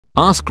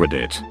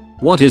Askreddit.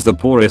 What is the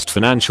poorest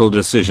financial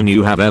decision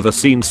you have ever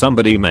seen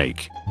somebody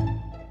make?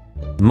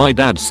 My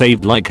dad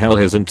saved like hell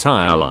his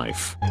entire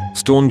life.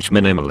 Staunch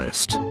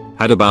minimalist.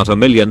 Had about $1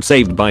 million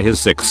saved by his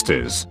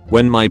 60s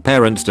when my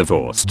parents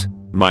divorced.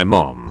 My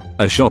mom,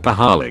 a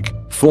shopaholic,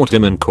 fought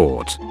him in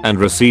court and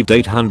received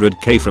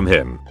 $800k from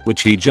him,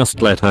 which he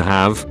just let her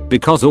have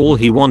because all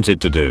he wanted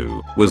to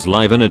do was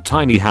live in a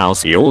tiny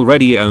house he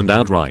already owned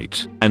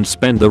outright and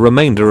spend the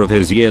remainder of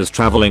his years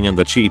traveling in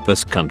the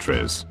cheapest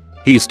countries.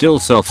 He's still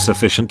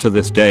self-sufficient to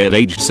this day at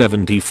age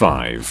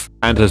 75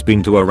 and has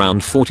been to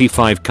around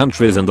 45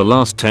 countries in the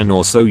last 10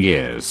 or so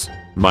years.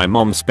 My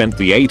mom spent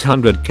the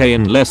 $800k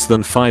in less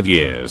than 5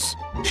 years.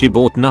 She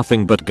bought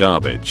nothing but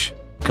garbage.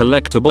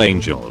 Collectible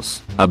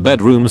angels, a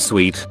bedroom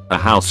suite, a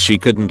house she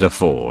couldn't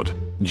afford.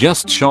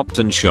 Just shopped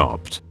and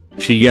shopped.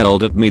 She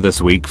yelled at me this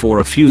week for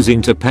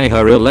refusing to pay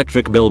her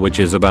electric bill, which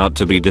is about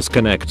to be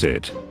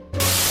disconnected.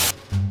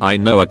 I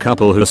know a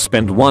couple who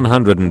spent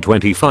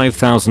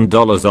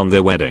 $125,000 on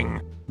their wedding.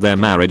 Their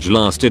marriage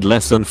lasted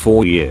less than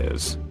 4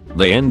 years.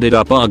 They ended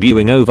up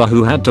arguing over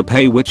who had to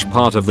pay which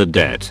part of the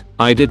debt.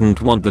 I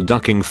didn't want the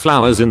ducking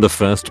flowers in the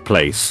first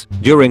place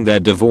during their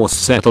divorce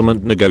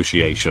settlement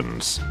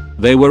negotiations.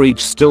 They were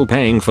each still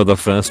paying for the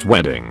first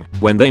wedding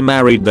when they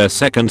married their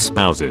second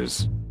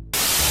spouses.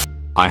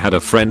 I had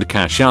a friend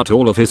cash out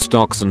all of his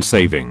stocks and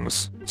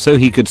savings so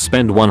he could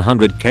spend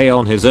 $100k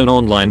on his own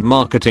online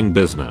marketing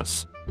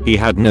business. He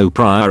had no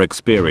prior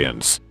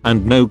experience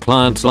and no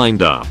clients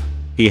lined up.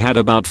 He had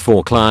about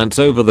 4 clients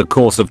over the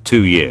course of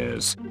 2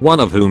 years, one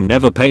of whom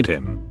never paid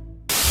him.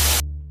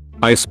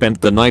 I spent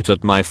the night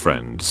at my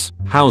friend's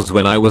house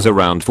when I was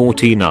around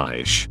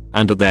 14ish,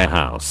 and at their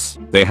house,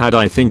 they had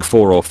I think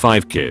 4 or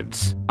 5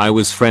 kids. I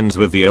was friends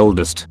with the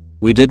oldest.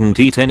 We didn't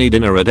eat any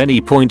dinner at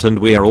any point and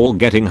we are all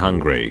getting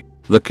hungry.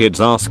 The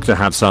kids asked to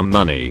have some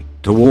money,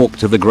 to walk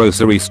to the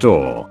grocery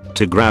store,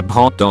 to grab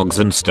hot dogs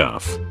and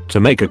stuff, to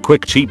make a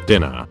quick cheap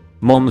dinner.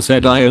 Mom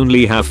said I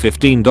only have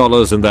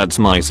 $15 and that's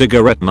my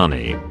cigarette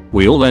money.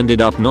 We all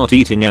ended up not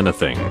eating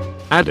anything.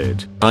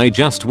 Added, I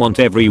just want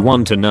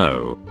everyone to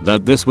know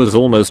that this was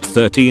almost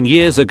 13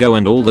 years ago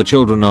and all the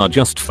children are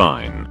just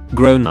fine,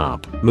 grown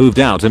up, moved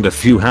out and a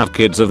few have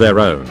kids of their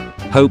own.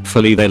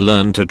 Hopefully they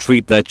learn to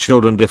treat their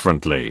children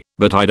differently,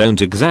 but I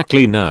don't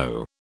exactly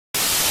know.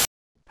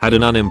 Had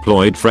an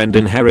unemployed friend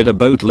inherit a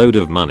boatload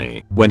of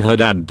money when her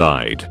dad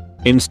died.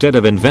 Instead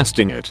of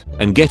investing it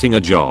and getting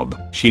a job,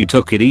 she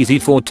took it easy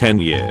for 10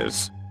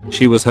 years.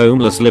 She was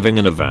homeless living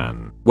in a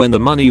van when the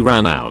money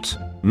ran out.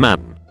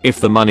 Man, if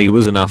the money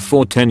was enough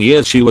for 10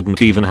 years she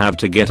wouldn't even have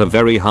to get a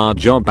very hard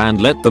job and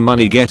let the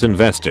money get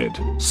invested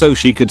so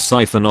she could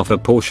siphon off a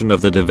portion of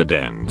the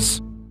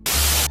dividends.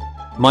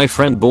 My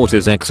friend bought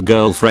his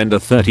ex-girlfriend a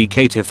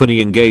 $30k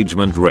Tiffany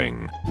engagement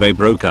ring. They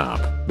broke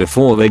up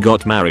before they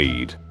got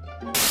married.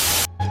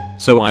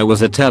 So I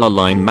was a teller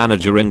line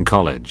manager in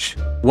college.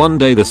 One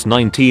day this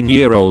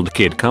 19-year-old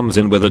kid comes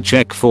in with a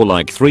check for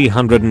like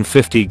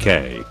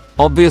 $350k.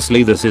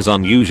 Obviously this is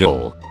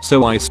unusual,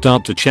 so I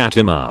start to chat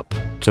him up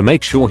to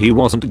make sure he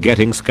wasn't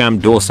getting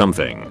scammed or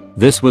something.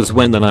 This was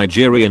when the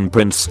Nigerian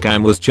prince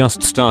scam was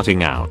just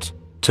starting out.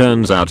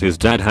 Turns out his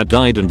dad had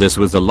died and this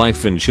was the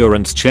life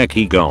insurance check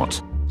he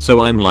got. So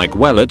I'm like,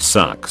 well, it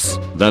sucks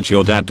that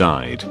your dad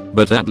died,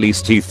 but at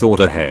least he thought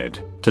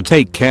ahead to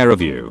take care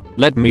of you.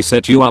 Let me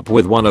set you up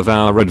with one of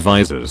our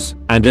advisors,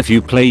 and if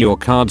you play your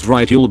cards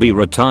right you'll be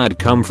retired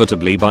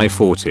comfortably by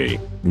 40.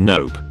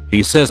 Nope.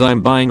 He says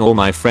I'm buying all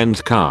my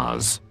friends'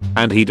 cars.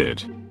 And he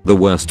did. The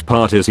worst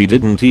part is he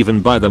didn't even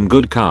buy them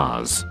good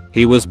cars.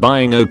 He was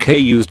buying okay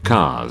used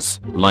cars,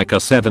 like a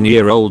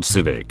 7-year-old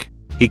Civic.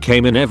 He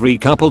came in every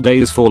couple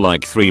days for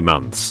like 3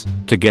 months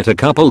to get a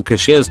couple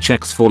cashier's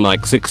checks for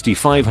like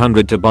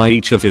 $6,500 to buy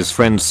each of his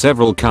friends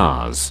several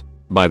cars.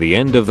 By the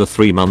end of the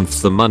 3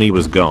 months the money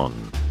was gone.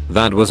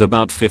 That was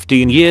about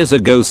 15 years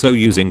ago, so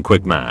using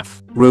quick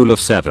math, rule of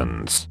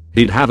sevens,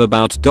 he'd have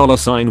about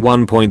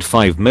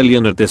 $1.5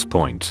 million at this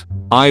point.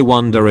 I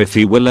wonder if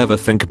he will ever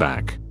think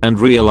back and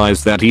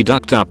realize that he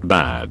ducked up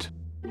bad.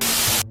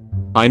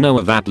 I know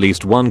of at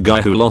least one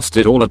guy who lost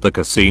it all at the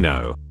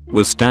casino.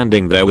 Was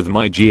standing there with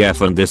my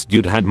GF and this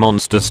dude had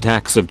monster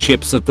stacks of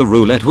chips at the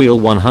roulette wheel,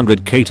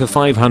 100k to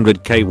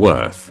 500k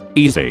worth.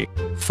 Easy.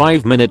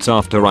 5 minutes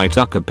after I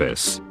took a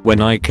piss, when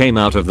I came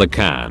out of the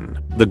can,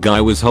 the guy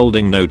was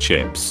holding no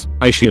chips.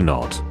 I shit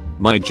not.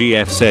 My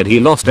GF said he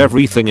lost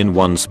everything in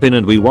one spin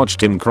and we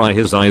watched him cry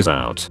his eyes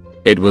out.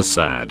 It was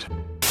sad.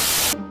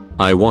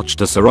 I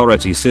watched a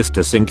sorority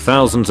sister sink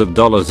thousands of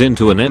dollars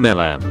into an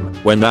MLM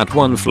when that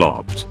one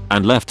flopped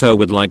and left her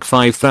with like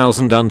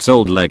 5,000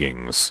 unsold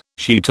leggings.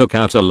 She took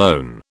out a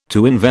loan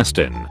to invest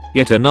in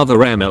yet another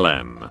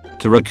MLM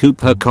to recoup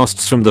her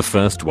costs from the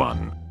first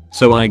one.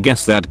 So I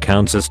guess that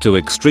counts as 2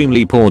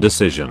 extremely poor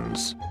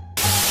decisions.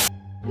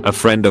 A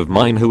friend of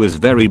mine who is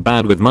very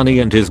bad with money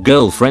and his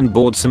girlfriend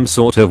bought some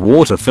sort of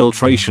water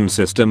filtration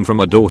system from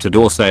a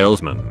door-to-door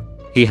salesman.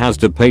 He has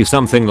to pay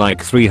something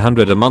like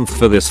 $300 a month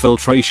for this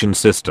filtration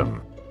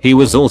system. He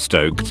was all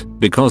stoked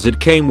because it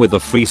came with a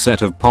free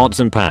set of pots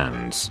and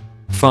pans.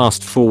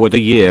 Fast forward a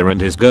year and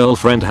his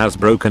girlfriend has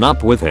broken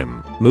up with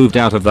him, moved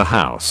out of the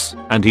house,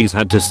 and he's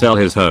had to sell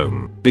his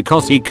home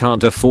because he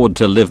can't afford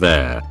to live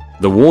there.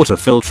 The water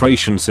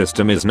filtration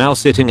system is now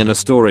sitting in a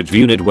storage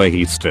unit where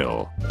he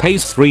still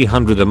pays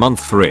 $300 a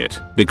month for it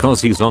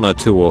because he's on a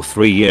 2 or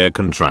 3 year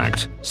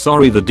contract.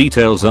 Sorry, the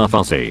details are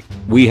fuzzy.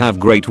 We have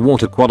great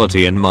water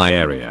quality in my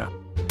area.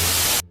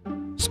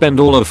 Spend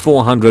all of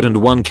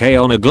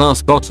 $401k on a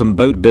glass bottom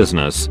boat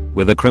business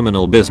with a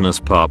criminal business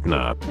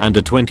partner and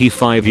a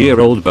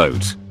 25-year-old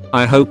boat.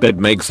 I hope it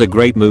makes a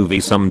great movie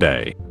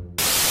someday.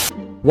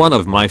 One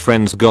of my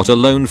friends got a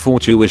loan for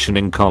tuition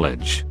in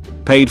college,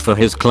 paid for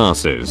his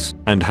classes,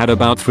 and had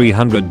about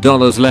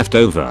 $300 left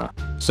over.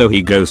 So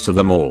he goes to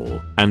the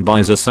mall and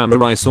buys a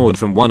samurai sword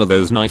from one of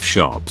those knife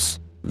shops.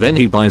 Then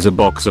he buys a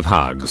box of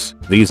hugs,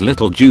 these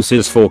little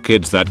juices for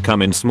kids that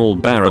come in small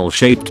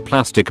barrel-shaped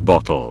plastic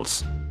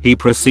bottles. He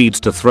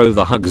proceeds to throw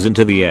the hugs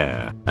into the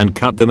air and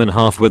cut them in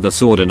half with a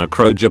sword in a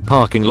Kroger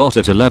parking lot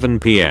at 11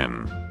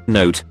 p.m.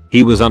 Note,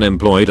 he was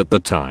unemployed at the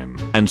time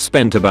and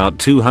spent about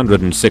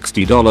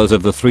 $260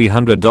 of the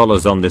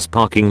 $300 on this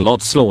parking lot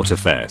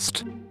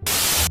slaughterfest.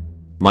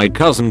 My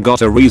cousin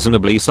got a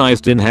reasonably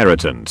sized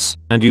inheritance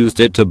and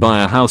used it to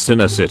buy a house in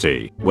a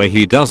city where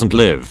he doesn't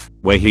live,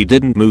 where he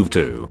didn't move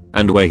to,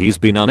 and where he's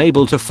been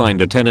unable to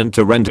find a tenant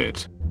to rent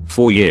it.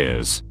 4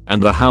 years,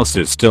 and the house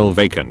is still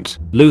vacant,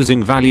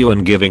 losing value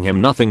and giving him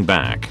nothing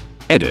back.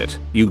 Edit,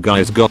 you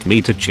guys got me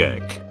to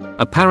check.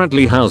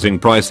 Apparently housing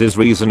price is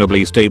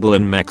reasonably stable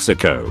in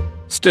Mexico.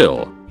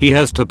 Still, he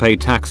has to pay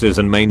taxes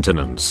and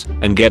maintenance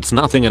and gets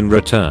nothing in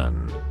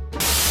return.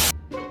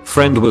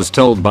 Friend was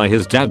told by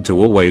his dad to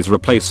always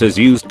replace his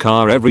used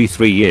car every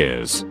 3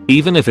 years,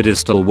 even if it is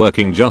still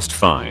working just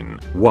fine.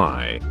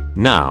 Why?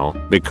 Now,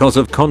 because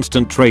of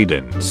constant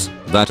trade-ins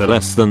that are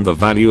less than the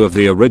value of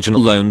the original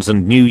loans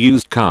and new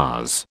used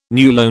cars,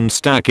 new loans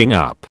stacking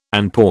up,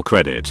 and poor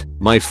credit,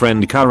 my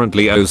friend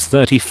currently owes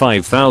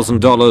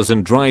 $35,000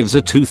 and drives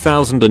a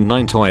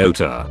 2009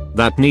 Toyota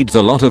that needs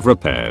a lot of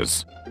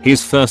repairs.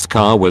 His first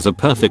car was a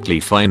perfectly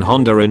fine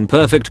Honda in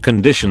perfect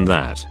condition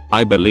that,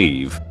 I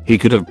believe, he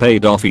could have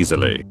paid off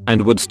easily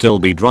and would still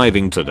be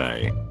driving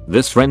today.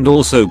 This friend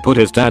also put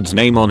his dad's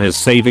name on his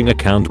saving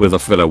account with a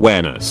full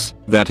awareness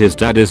that his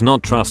dad is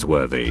not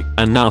trustworthy,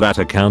 and now that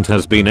account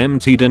has been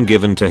emptied and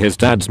given to his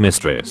dad's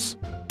mistress.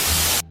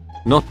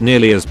 Not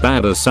nearly as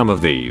bad as some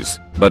of these,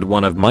 but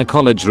one of my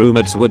college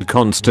roommates would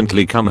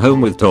constantly come home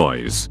with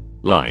toys,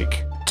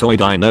 like toy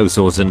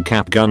dinosaurs and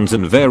cap guns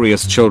and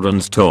various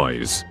children's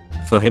toys,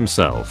 for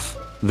himself,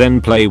 then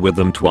play with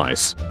them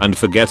twice and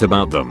forget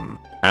about them,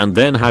 and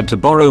then had to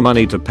borrow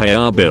money to pay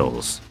our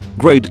bills.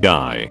 Great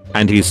guy,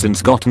 and he's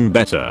since gotten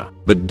better,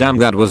 but damn,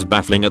 that was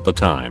baffling at the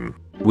time.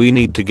 We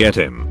need to get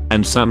him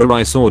and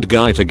Samurai Sword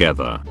guy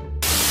together.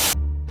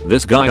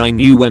 This guy I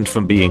knew went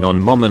from being on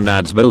mom and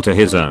dad's bill to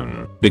his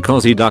own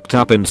because he ducked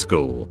up in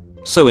school.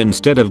 So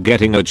instead of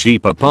getting a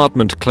cheap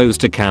apartment close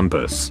to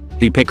campus,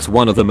 he picks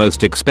one of the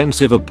most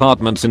expensive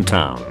apartments in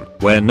town,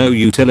 where no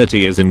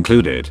utility is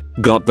included,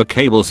 got the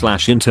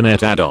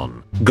cable/internet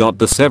add-on, got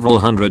the several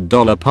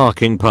 $100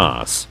 parking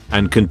pass,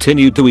 and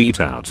continued to eat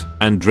out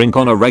and drink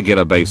on a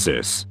regular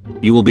basis.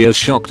 You will be as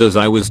shocked as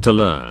I was to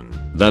learn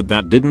that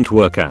that didn't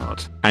work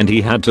out, and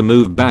he had to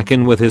move back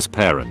in with his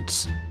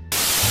parents.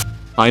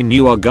 I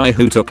knew a guy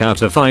who took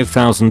out a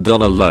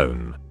 $5,000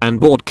 loan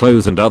and bought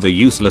clothes and other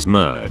useless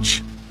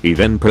merch. He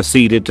then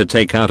proceeded to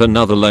take out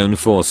another loan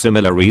for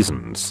similar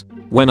reasons.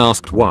 When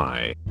asked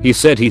why, he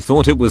said he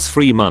thought it was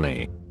free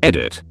money.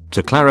 Edit,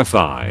 to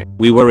clarify,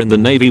 we were in the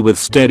Navy with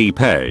steady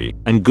pay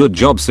and good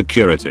job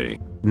security.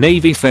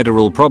 Navy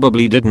Federal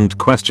probably didn't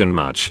question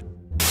much.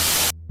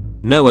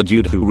 Know a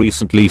dude who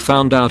recently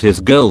found out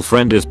his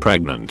girlfriend is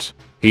pregnant.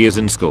 He is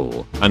in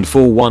school, and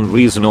for one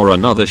reason or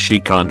another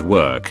she can't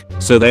work,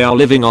 so they are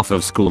living off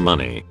of school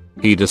money.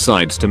 He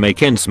decides to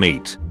make ends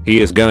meet. He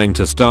is going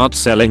to start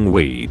selling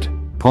weed.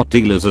 Pot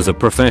dealers as a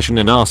profession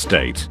in our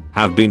state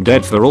have been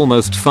dead for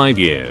almost 5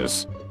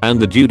 years, and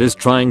the dude is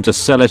trying to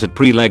sell it at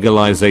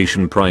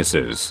pre-legalization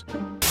prices.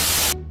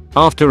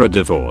 After a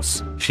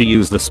divorce, she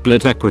used the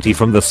split equity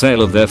from the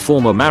sale of their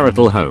former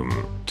marital home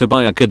to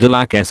buy a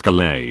Cadillac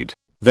Escalade,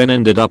 then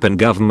ended up in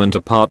government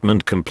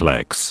apartment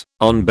complex,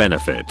 on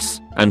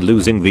benefits, and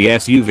losing the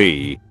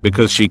SUV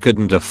because she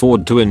couldn't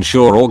afford to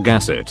insure or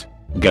gas it.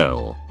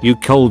 Girl, you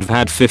cold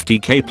had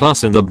 $50k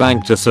plus in the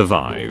bank to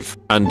survive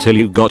until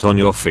you got on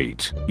your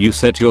feet. You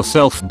set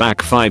yourself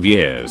back 5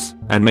 years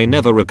and may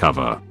never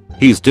recover.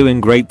 He's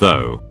doing great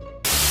though.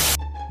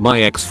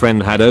 My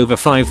ex-friend had over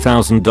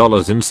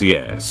 $5,000 in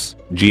CS,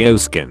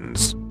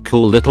 geoskins,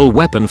 cool little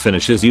weapon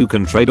finishes you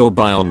can trade or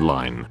buy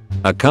online.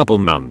 A couple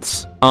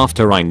months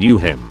after I knew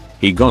him,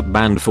 he got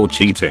banned for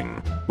cheating.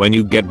 When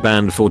you get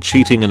banned for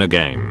cheating in a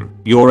game,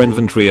 your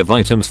inventory of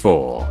items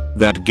for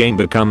that game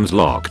becomes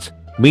locked,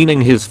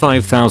 meaning his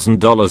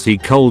 $5,000 he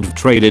cold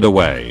traded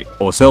away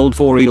or sold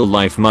for real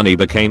life money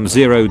became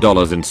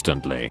 $0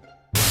 instantly.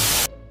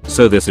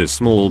 So this is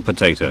small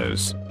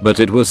potatoes, but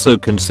it was so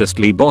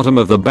consistently bottom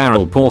of the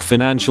barrel poor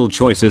financial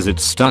choices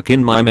it's stuck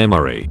in my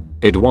memory.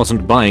 It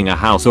wasn't buying a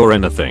house or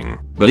anything,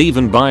 but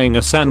even buying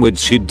a sandwich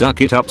she'd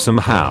duck it up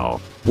somehow.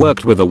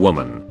 Worked with a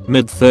woman,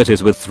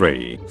 mid-30s with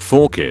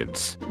 4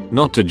 kids.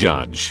 Not to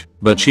judge,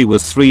 but she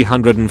was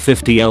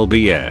 350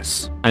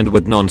 lbs and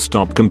would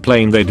non-stop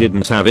complain they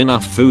didn't have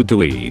enough food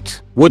to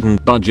eat,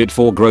 wouldn't budget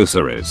for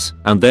groceries,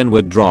 and then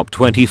would drop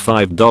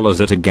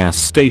 $25 at a gas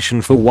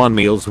station for one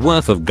meal's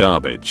worth of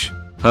garbage.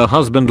 Her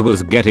husband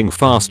was getting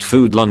fast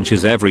food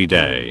lunches every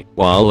day,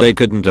 while they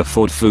couldn't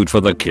afford food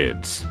for the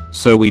kids,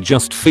 so we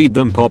just feed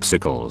them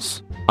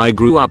popsicles. I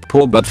grew up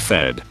poor but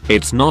fed.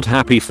 It's not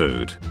happy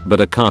food, but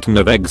a carton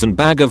of eggs and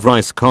bag of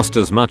rice cost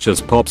as much as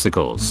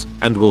popsicles,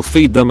 and we'll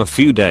feed them a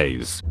few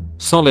days.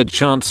 Solid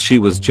chance she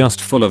was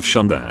just full of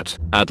shit.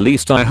 At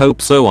least I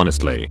hope so,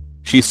 honestly.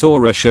 She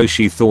saw a show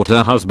she thought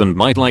her husband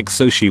might like,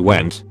 so she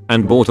went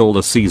and bought all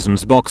the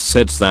season's box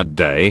sets that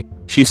day.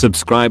 She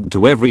subscribed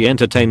to every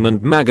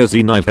entertainment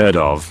magazine I've heard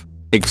of.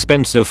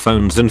 Expensive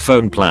phones and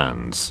phone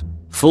plans.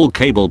 Full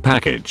cable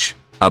package.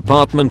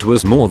 Apartment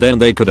was more than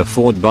they could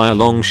afford by a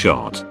long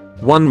shot.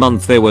 1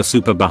 month they were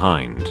super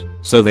behind,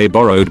 so they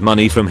borrowed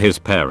money from his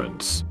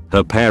parents,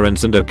 her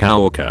parents and a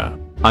coworker.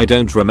 I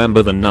don't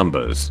remember the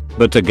numbers,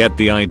 but to get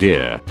the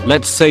idea,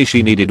 let's say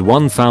she needed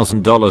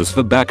 $1,000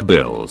 for back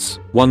bills,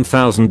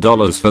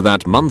 $1,000 for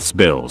that month's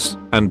bills,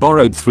 and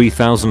borrowed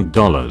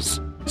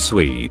 $3,000.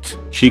 Sweet,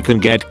 she can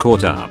get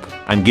caught up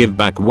and give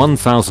back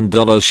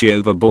 $1,000 she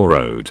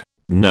overborrowed.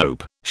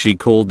 Nope, she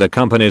called the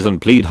companies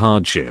and plead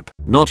hardship,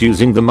 not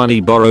using the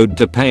money borrowed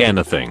to pay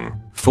anything,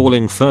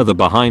 falling further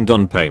behind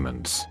on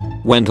payments.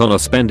 Went on a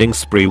spending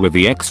spree with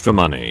the extra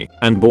money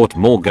and bought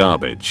more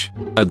garbage.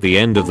 At the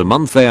end of the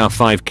month they are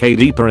 5k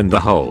deeper in the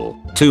hole,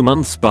 2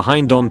 months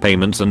behind on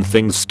payments and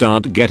things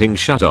start getting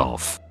shut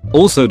off.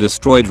 Also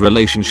destroyed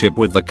relationship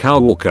with the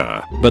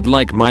coworker, but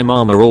like my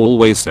mama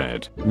always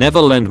said,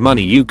 never lend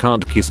money you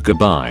can't kiss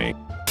goodbye.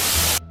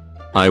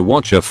 I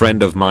watch a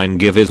friend of mine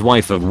give his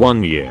wife of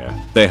 1 year.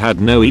 They had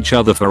known each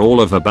other for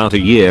all of about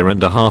 1.5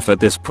 years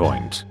at this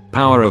point.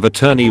 Power of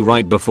attorney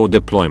right before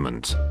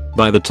deployment.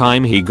 By the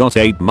time he got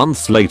 8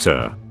 months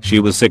later, she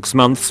was 6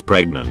 months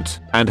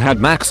pregnant and had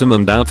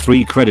maximumed out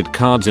 3 credit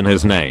cards in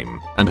his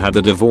name and had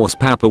the divorce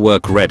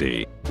paperwork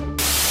ready.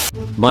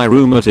 My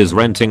roommate is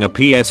renting a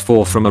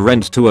PS4 from a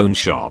rent-to-own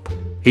shop.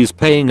 He's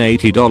paying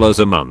 $80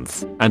 a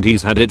month and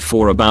he's had it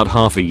for about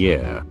half a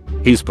year.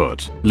 He's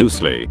put,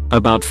 loosely,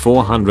 about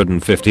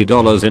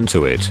 $450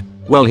 into it.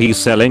 Well, he's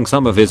selling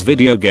some of his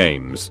video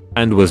games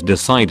and was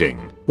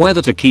deciding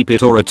whether to keep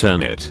it or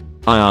return it.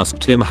 I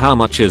asked him how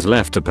much is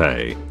left to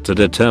pay to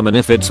determine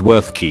if it's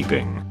worth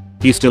keeping.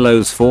 He still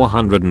owes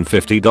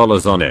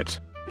 $450 on it.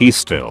 He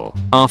still,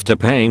 after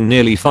paying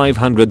nearly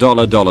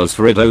 $500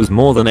 for it, owes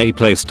more than a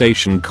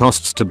PlayStation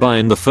costs to buy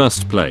in the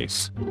first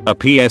place. A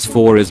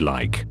PS4 is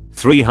like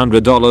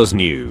 $300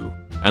 new,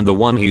 and the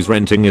one he's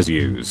renting is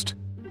used.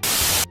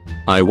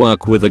 I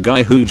work with a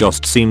guy who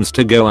just seems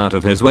to go out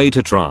of his way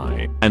to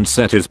try and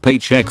set his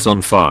paychecks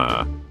on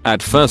fire.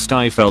 At first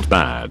I felt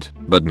bad,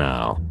 but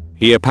now,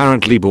 he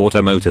apparently bought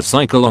a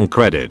motorcycle on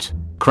credit,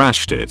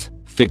 crashed it,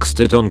 fixed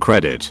it on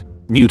credit.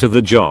 New to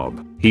the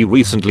job, he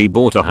recently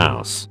bought a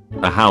house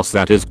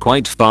that is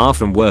quite far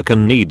from work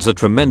and needs a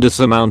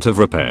tremendous amount of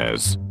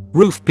repairs.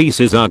 Roof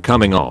pieces are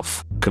coming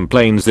off,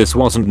 complains this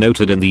wasn't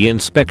noted in the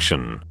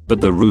inspection, but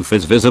the roof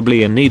is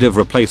visibly in need of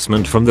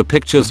replacement from the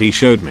pictures he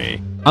showed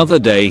me. Other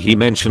day he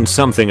mentioned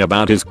something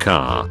about his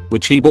car,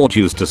 which he bought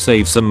used to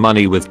save some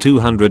money with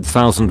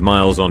 200,000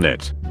 miles on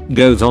it.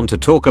 Goes on to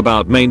talk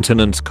about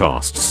maintenance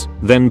costs,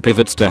 then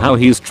pivots to how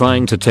he's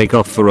trying to take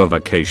off for a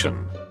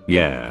vacation.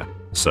 Yeah,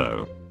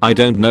 so, I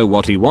don't know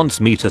what he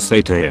wants me to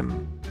say to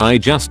him. I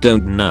just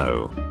don't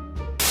know.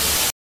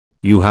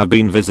 You have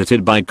been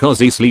visited by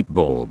Cozy Sleep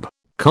Bulb.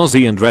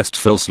 Cozy and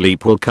restful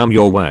sleep will come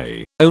your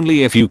way,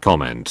 only if you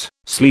comment,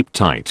 sleep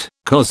tight,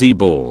 Cozy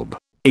Bulb.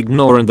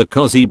 Ignore and the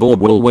Cozy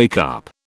Bulb will wake up.